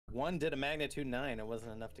One did a magnitude 9. It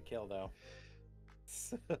wasn't enough to kill, though.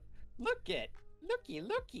 Looky.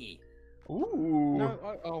 Ooh. No,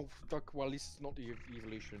 oh, well, at least it's not the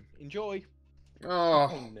evolution. Enjoy.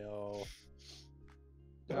 Oh. No.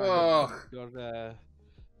 Ugh.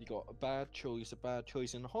 You got a bad choice,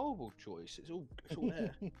 and a horrible choice. It's all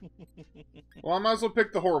there. Well, I might as well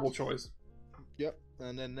pick the horrible choice. Yep,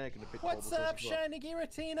 and then they're gonna pick. What's horrible up, choice as well. Shiny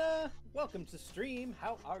Giratina? Welcome to stream.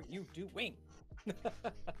 How are you doing?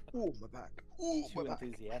 Oh, my back. Oh, Too my back.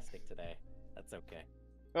 enthusiastic today. That's okay.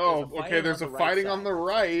 Oh, There's a okay, there's a fighting fighting on on the the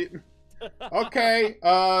right right. Okay,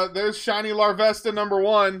 there's Shiny Larvesta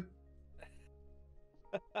 #1.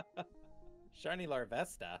 Shiny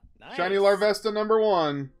Larvesta. Nice. Shiny Larvesta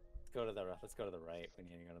 #1. Let's go to the right. We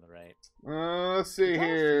need to go to the right. Let's see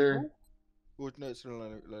here. Oh, no, it's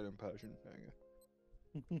gonna load in Persian. There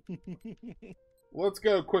you go. Let's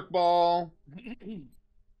go, Quick Ball.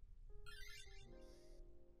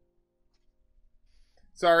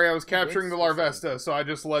 Sorry, I was capturing the Larvesta, so I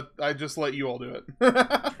just let you all do it.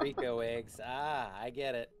 Trico eggs. Ah, I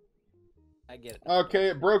get it. Okay,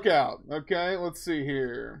 it broke out. Okay, let's see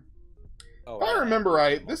here. Oh, If I yeah, remember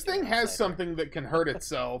right, multi- this thing has multi-cyber. something that can hurt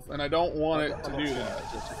itself, and I don't want it to do that.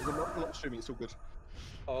 I'm not streaming. It's all good.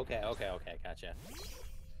 Okay, gotcha.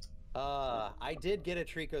 I did get a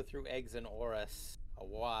Trico through eggs and Oris a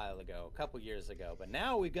while ago, a couple years ago, but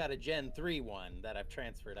now we've got a Gen 3 one that I've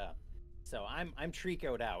transferred up. So I'm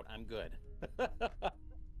Trico'd out. I'm good.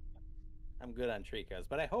 I'm good on Tricos,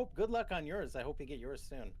 but good luck on yours. I hope you get yours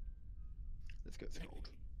soon. Let's get gold.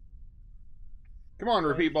 Come on,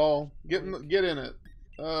 Repeat Ball. Get in it.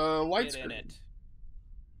 Light Get in screen. it.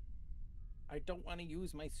 I don't want to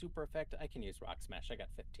use my super effect. I can use Rock Smash. I got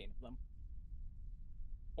 15 of them.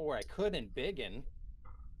 Or I could embiggen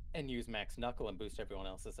and use Max Knuckle and boost everyone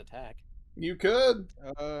else's attack. You could.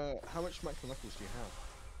 How much Max Knuckles do you have?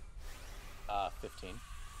 15.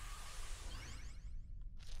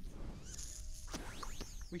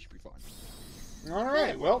 We should be fine. All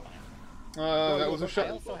right. Well, that was a I shot.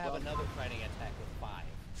 also have another fighting attack with 5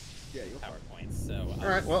 Yeah, you're power points. So All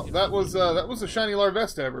right. Well, that was a Shiny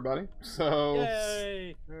Larvesta, everybody. So.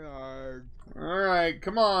 Yay! All right.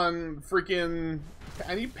 Come on, freaking.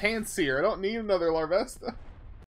 I need Panseer. I don't need another Larvesta.